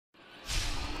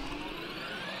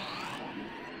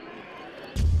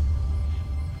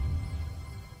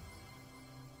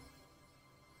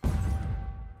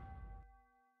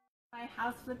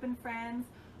House Flippin' Friends.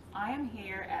 I am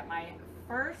here at my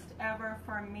first ever,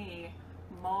 for me,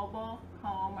 mobile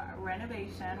home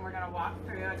renovation. We're gonna walk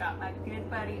through. I got my good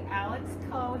buddy Alex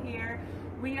Coe here.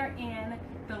 We are in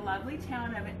the lovely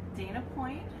town of Dana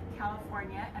Point,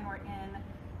 California, and we're in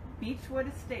Beechwood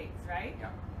Estates, right? Yeah.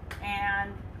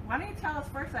 And why don't you tell us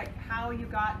first, like, how you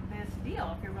got this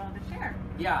deal, if you're willing to share?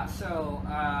 Yeah, so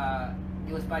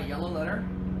it was by yellow letter,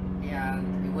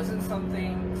 and it wasn't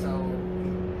something, so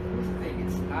here's the thing,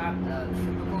 it's not a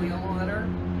typical yellow letter,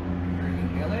 where you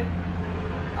mail it.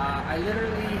 I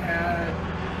literally had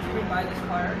driven by this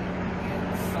card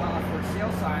and saw a for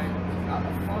sale sign without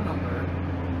a phone number,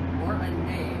 or a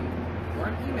name, or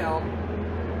an email,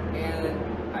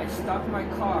 and I stopped my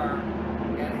car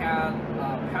and had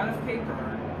a pad of paper,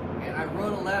 and I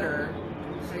wrote a letter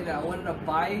saying that I wanted to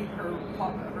buy her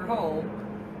home,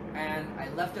 and I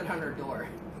left it on her door.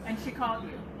 And she called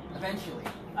you? Eventually.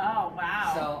 Oh,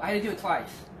 wow. So I had to do it twice.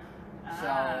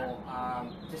 Ah.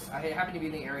 So I happened to be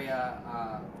in the area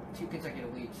 2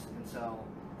 consecutive weeks, and so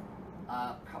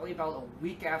probably about a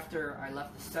week after I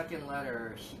left the second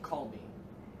letter, she called me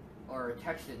or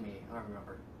texted me. I don't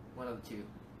remember, one of the two,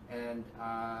 and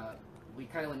we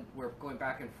kind of were going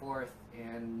back and forth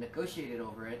and negotiated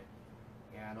over it.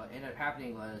 And what ended up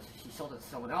happening was she sold it to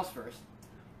someone else first.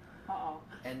 Uh-oh.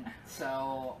 And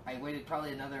so I waited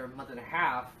probably another month and a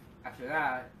half after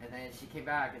that, and then she came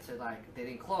back and said, like, they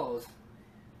didn't close.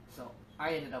 So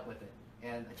I ended up with it.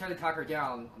 And I tried to talk her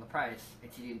down on the price,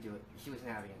 and she didn't do it. She wasn't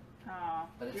having it. Oh.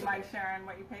 But Do you okay. mind sharing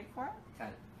what you paid for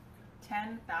it?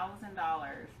 $10,000.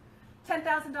 $10,000.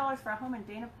 $10,000 for a home in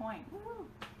Dana Point. Woo-hoo.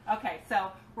 Okay,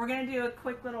 so we're going to do a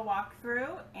quick little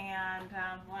walkthrough, and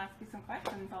we'll ask you some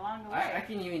questions along the way. I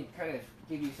can even kind of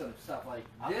give you some stuff like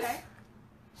this. Okay.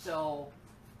 So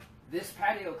this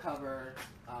patio cover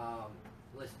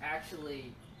was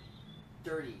actually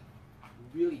dirty,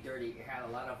 really dirty. It had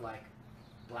a lot of like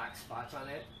black spots on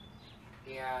it,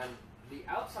 and the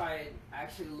outside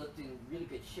actually looked in really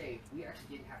good shape. We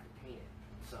actually didn't have to paint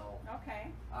it. So Okay.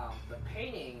 the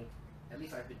painting, at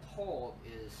least I've been told,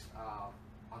 is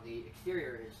on the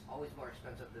exterior is always more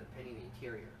expensive than painting the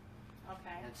interior.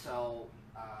 Okay. And so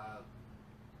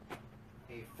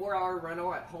a 4-hour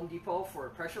rental at Home Depot for a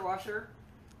pressure washer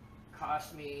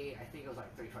cost me, I think it was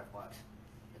like $35.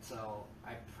 And so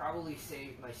I probably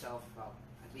saved myself about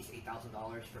at least $8,000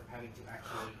 from having to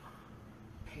actually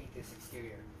paint this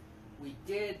exterior. We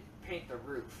did paint the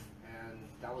roof, and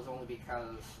that was only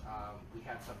because we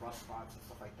had some rust spots and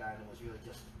stuff like that, and it was really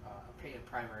just a paint and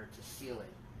primer to seal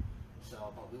it.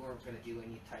 So, but we weren't going to do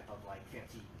any type of like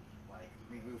fancy like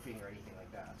re-roofing or anything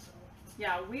like that. So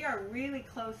Yeah, we are really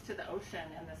close to the ocean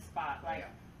in this spot, like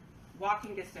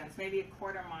walking distance, maybe a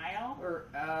quarter mile. or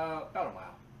about a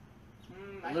mile.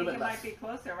 I little think bit it less. might be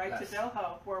closer, right Less. to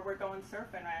Zoho, where we're going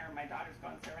surfing, right? Or my daughter's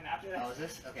going surfing after this. Oh, is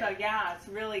this? Okay. So yeah, it's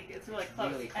really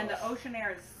close. Really And the close. ocean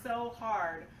air is so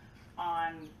hard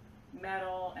on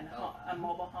metal and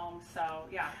mobile homes. So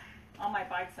yeah, all my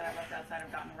bikes that I left outside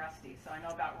have gotten rusty. So I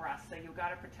know about rust. So you've got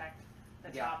to protect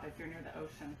the Yeah. top if you're near the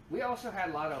ocean. We also had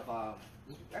a lot of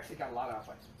we actually got a lot of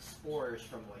like spores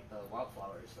from like the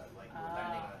wildflowers that like were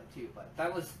landing on it too. But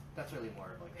that's really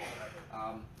more of like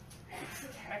whatever. It's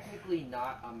technically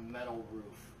not a metal roof.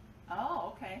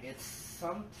 Oh, okay. It's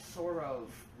some sort of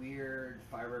weird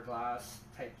fiberglass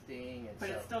type thing. And But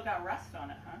so, it's still got rust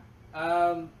on it,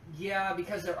 huh? yeah,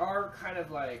 because there are kind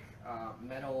of like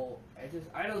metal edges.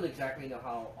 I don't exactly know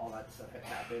how all that stuff had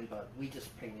happened, but we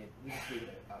just gave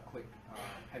it a quick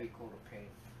heavy coat of paint,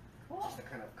 Cool. just to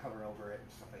kind of cover over it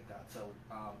and stuff like that. So,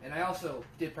 and I also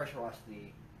did pressure wash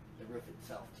the roof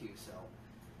itself too.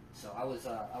 So I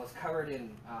was covered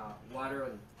in water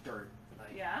and dirt.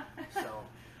 Like, Yeah. So.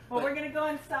 Well, but- we're going to go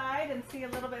inside and see a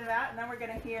little bit of that, and then we're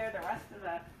going to hear the rest of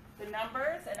the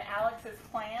numbers and Alex's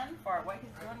plan for what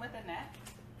he's doing with it next.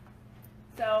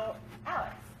 So,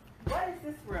 Alex, what is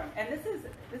this room? And this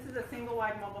is a single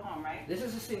wide mobile home, right? This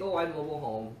is a single wide mobile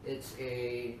home. It's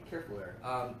a careful there.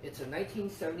 It's a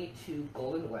 1972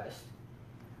 Golden West.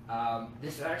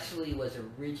 This actually was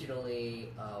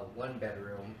originally one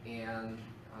bedroom, and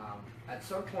at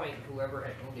some point, whoever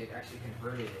had owned it actually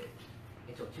converted it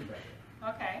into a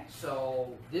 2-bedroom. Okay.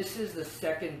 So this is the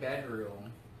second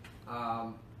bedroom.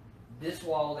 This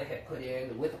wall they had put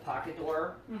in with a pocket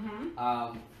door.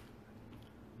 Mm-hmm.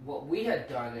 What we had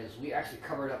done is we actually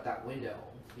covered up that window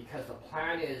because the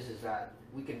plan is that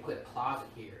we can put a closet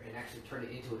here and actually turn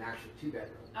it into an actual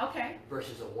 2-bedroom Okay.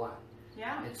 versus a 1.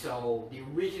 Yeah. And so the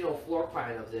original floor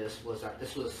plan of this was that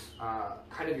this was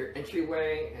kind of your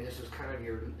entryway, and this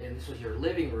was your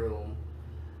living room.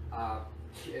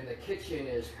 And the kitchen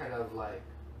is kind of like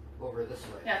over this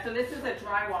way. Yeah, so this is a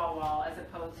drywall wall as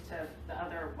opposed to the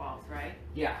other walls, right?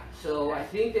 Yeah, so I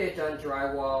think they've done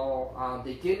drywall.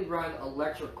 They didn't run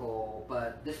electrical,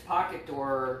 but this pocket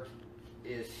door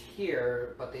is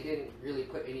here, but they didn't really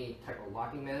put any type of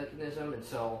locking mechanism, and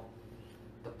so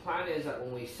the plan is that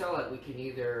when we sell it, we can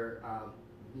either,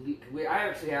 I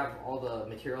actually have all the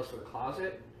materials for the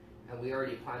closet, and we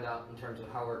already planned out in terms of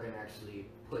how we're going to actually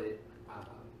put it,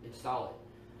 install it.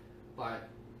 But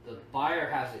the buyer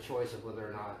has the choice of whether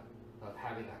or not of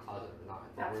having that closet or not.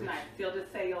 That's nice. You'll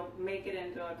just say you'll make it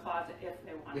into a closet if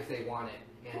they want it. If they want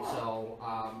it. And cool.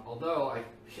 So, although I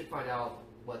should find out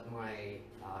what my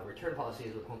return policy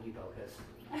is with Home Depot, because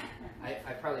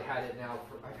I probably had it now,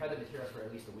 I've had the materials for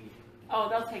at least a week. Oh,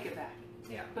 they'll take it back.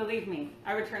 Yeah. Believe me,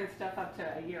 I return stuff up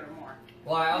to a year or more.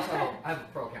 Well, I also have a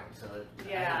pro account, so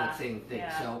I have the same thing.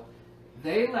 Yeah. So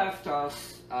they left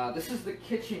us, this is the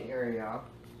kitchen area,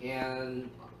 and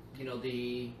you know,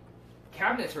 the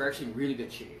cabinets are actually in really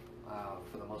good shape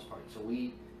for the most part. So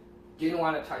we didn't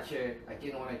want to touch it. I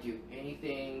didn't want to do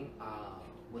anything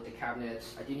with the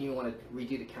cabinets. I didn't even want to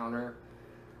redo the counter.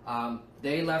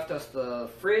 They left us the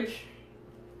fridge.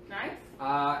 Nice.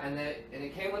 And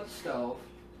it came with the stove.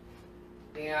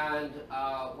 And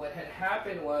what had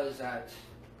happened was that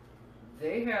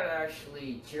they had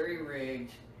actually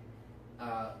jerry-rigged.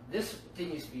 This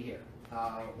didn't used to be here.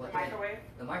 The microwave?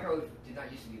 The microwave did not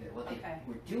used to be there. What they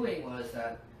were doing was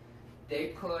that they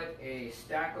put a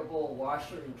stackable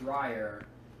washer and dryer,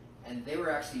 and they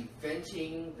were actually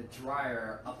venting the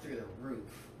dryer up through the roof.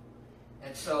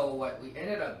 And so what we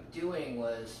ended up doing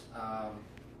was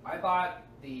I bought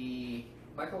the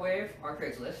microwave on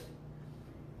Craigslist,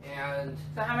 and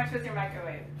so how much was your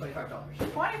microwave? $25.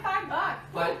 $25.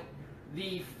 But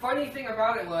the funny thing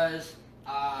about it was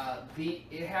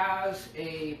it has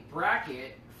a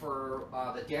bracket for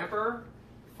the damper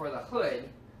for the hood.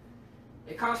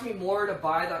 It cost me more to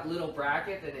buy that little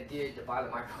bracket than it did to buy the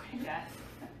microwave. Yes.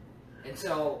 And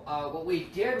so what we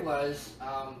did was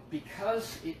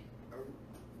because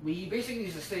we basically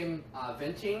used the same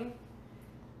venting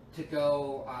to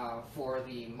go for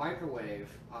the microwave,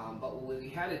 but what we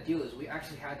had to do is we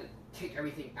actually had to take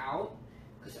everything out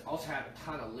because it also had a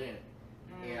ton of lint,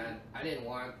 and I didn't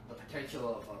want the potential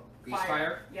of a grease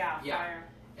fire. Yeah, fire.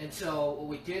 And so what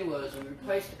we did was we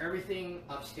replaced everything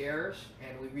upstairs,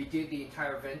 and we redid the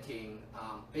entire venting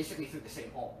basically through the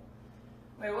same hole.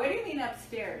 Wait, what do you mean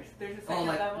upstairs? There's a second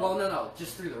level? Well, no,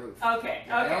 just through the roof. Okay,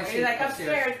 Yeah, okay. You're like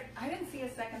upstairs. I didn't see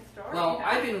a second story. Well,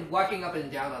 I've been walking up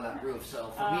and down on that roof,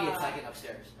 so for me it's like an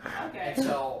upstairs. Okay. And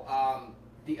so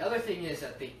the other thing is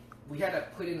that we had to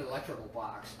put in an electrical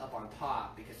box up on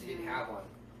top because they didn't have one.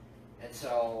 And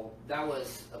so that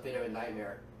was a bit of a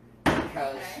nightmare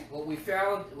because what we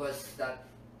found was that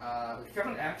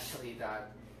actually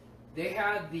that they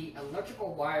had the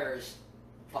electrical wires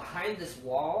behind this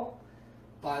wall,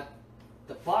 but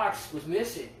the box was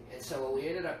missing. And so what we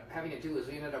ended up having to do is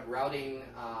we ended up routing,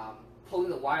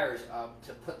 pulling the wires up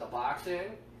to put the box in.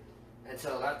 And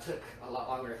so that took a lot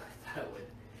longer than I thought it would.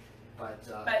 But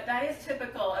that is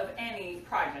typical of any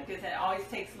project, is it always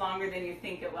takes longer than you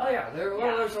think it will. Oh yeah,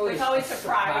 there's always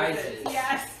surprises.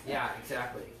 Yes. Yeah,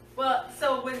 exactly. Well,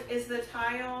 so is the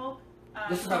tile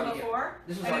this is from before?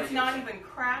 This is and it's not even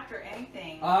cracked or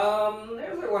anything?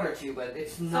 There's like one or two, but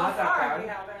it's not that bad. We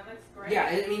have it. It looks great.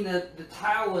 Yeah, I mean the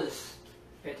tile was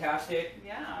fantastic.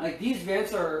 Yeah. Like these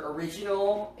vents are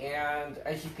original, and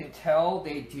as you can tell,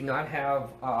 they do not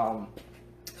have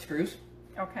screws.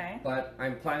 Okay. But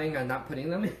I'm planning on not putting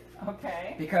them in.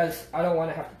 Okay. Because I don't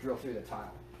want to have to drill through the tile.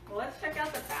 Well, let's check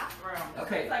out the bathroom.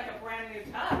 Okay. It's like a brand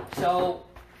new tub. So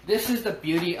this is the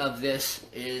beauty of this,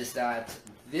 is that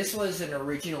this was an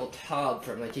original tub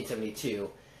from 1972,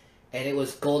 and it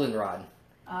was goldenrod.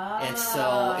 And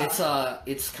so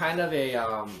it's kind of a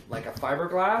like a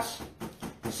fiberglass.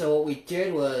 So what we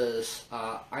did was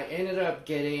I ended up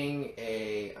getting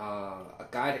a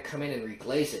guy to come in and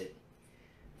reglaze it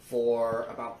for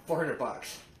about $400.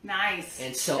 Nice.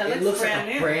 And so it looks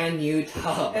like a brand new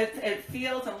tub. It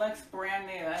feels and looks brand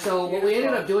new. That's so beautiful. what we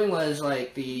ended up doing was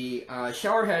like the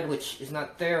shower head, which is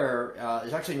not there,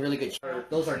 is actually in really good shape.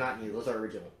 Those are not new. Those are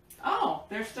original. Oh,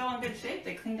 they're still in good shape.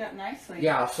 They cleaned up nicely.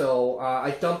 Yeah. So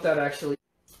I dumped that actually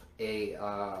really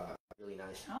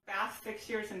nice. Oh, bath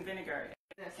fixtures and vinegar.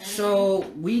 So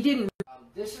we didn't.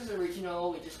 This is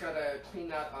original. We just gotta clean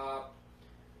that up.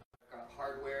 Got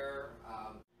hardware.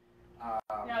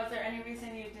 Now, is there any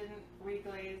reason you didn't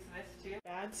reglaze this too?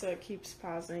 Bad, so it keeps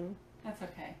pausing. That's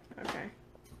okay. Okay.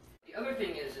 The other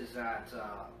thing is that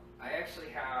I actually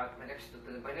had my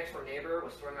next door neighbor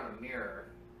was throwing out a mirror,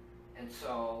 and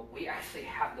so we actually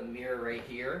have the mirror right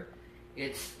here.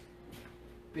 It's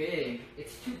big.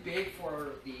 It's too big for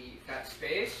that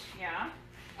space. Yeah.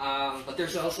 But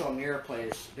there's also a mirror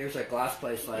place. There's a glass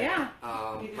place like You just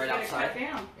right get it outside. cut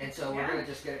down. And so we're Yeah. gonna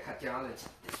just get it cut down. And this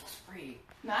was free.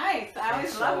 Nice. I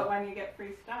always So- love it when you get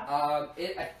free stuff.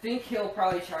 I think he'll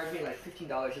probably charge me like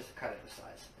 $15 just to cut it the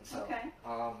size. And so, Okay.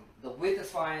 the width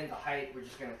is fine. The height, we're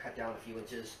just gonna cut down a few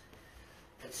inches.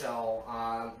 And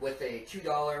so, with a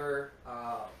 $2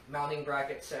 mounting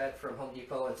bracket set from Home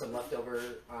Depot and some leftover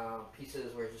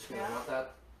pieces, we're just gonna Yeah. mount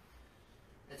that.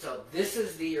 And so, this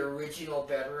is the original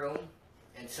bedroom.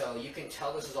 And so, you can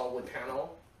tell this is all wood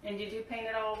panel. And did you paint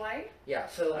it all white? Yeah.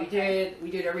 So Okay.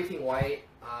 we did everything white.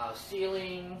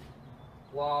 Ceiling,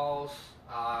 walls.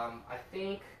 I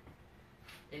think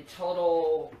in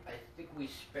total, I think we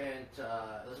spent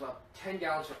it was about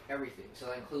 $10 for everything. So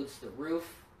that includes the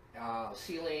roof,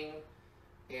 ceiling,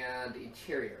 and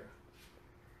interior.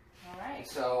 All right.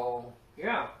 So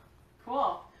yeah.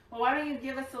 Cool. Well, why don't you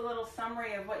give us a little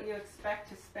summary of what you expect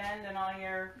to spend in all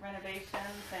your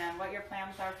renovations and what your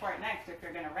plans are for it next, if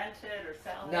you're going to rent it or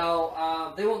sell it?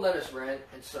 No, they won't let us rent,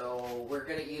 and so we're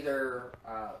gonna either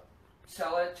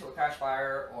sell it to a cash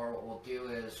buyer, or what we'll do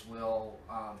is we'll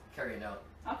carry a note.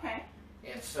 Okay.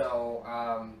 And so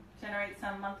Generate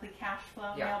some monthly cash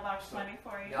flow, Yeah, mailbox so money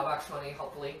for you. mailbox money,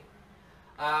 hopefully.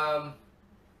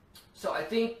 So I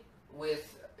think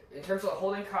in terms of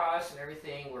holding costs and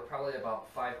everything, we're probably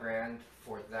about $5,000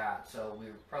 for that. So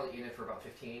we're probably in it for about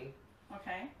 15,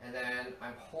 Okay. and then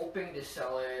I'm hoping to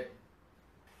sell it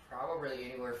probably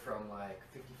anywhere from like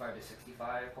 55 to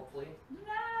 65, hopefully.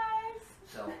 Nice.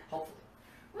 So hopefully.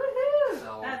 Woohoo!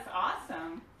 So- That's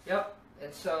awesome. Yep.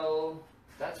 And so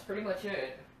that's pretty much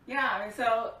it. Yeah, I mean,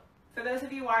 so for those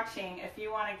of you watching, if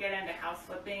you want to get into house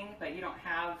flipping, but you don't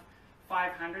have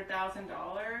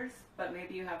 $500,000, but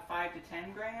maybe you have 5 to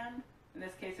 10 grand. In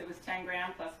this case, it was 10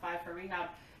 grand plus 5 for rehab.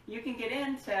 You can get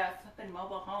into flipping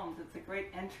mobile homes. It's a great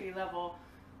entry level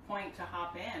point to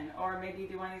hop in, or maybe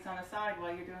do one of these on the side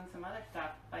while you're doing some other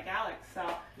stuff, like Alex. So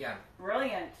Yeah.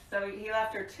 brilliant. So he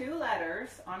left her 2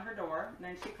 letters on her door, and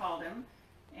then she called him,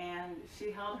 and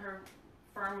she held her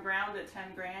firm ground at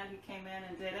 10 grand. He came in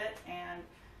and did it, and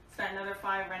spent another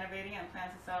 5 renovating, and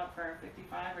plans to sell it for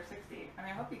 55 or 60. I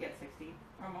mean, I hope you get 60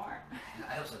 or more.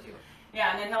 I hope so too.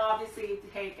 Yeah, and then he'll obviously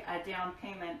take a down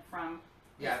payment from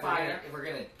Yeah, his buyer. if we're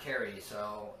gonna carry,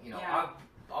 so Yeah.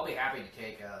 I'll be happy to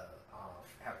take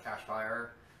have a cash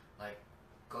buyer, like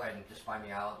go ahead and just buy me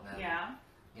out, and then Yeah.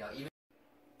 even.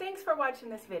 Thanks for watching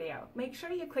this video. Make sure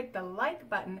you click the like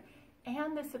button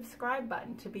and the subscribe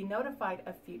button to be notified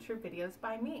of future videos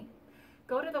by me.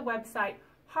 Go to the website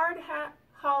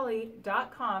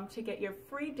hardhatholly.com to get your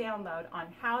free download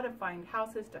on how to find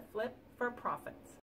houses to flip for profits.